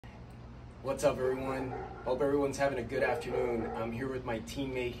What's up, everyone? Hope everyone's having a good afternoon. I'm here with my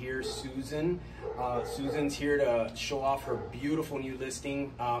teammate here, Susan. Susan's here to show off her beautiful new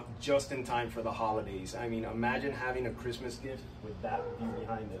listing just in time for the holidays. I mean, imagine having a Christmas gift with that view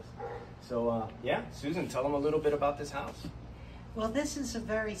behind us. So yeah, Susan, tell them a little bit about this house. Well, this is a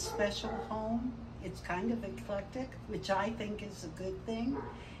very special home. It's kind of eclectic, which I think is a good thing.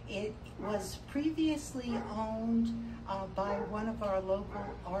 It was previously owned by one of our local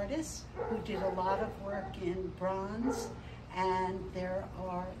artists who did a lot of work in bronze, and there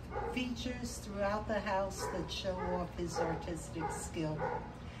are features throughout the house that show off his artistic skill.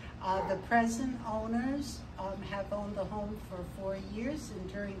 The present owners have owned the home for 4 years,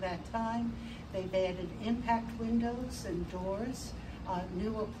 and during that time they've added impact windows and doors,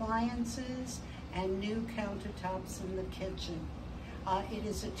 new appliances, and new countertops in the kitchen. It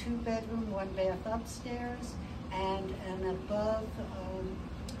is a 2-bedroom, 1-bath upstairs, and an above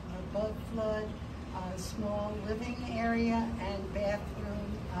flood small living area and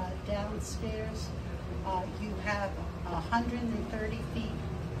bathroom downstairs. You have 130 feet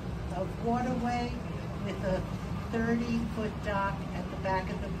of waterway with a 30-foot dock at the back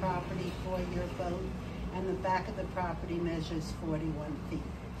of the property for your boat, and the back of the property measures 41 feet.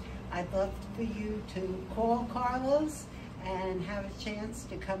 I'd love for you to call Carlos and have a chance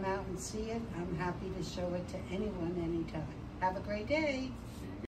to come out and see it. I'm happy to show it to anyone anytime. Have a great day.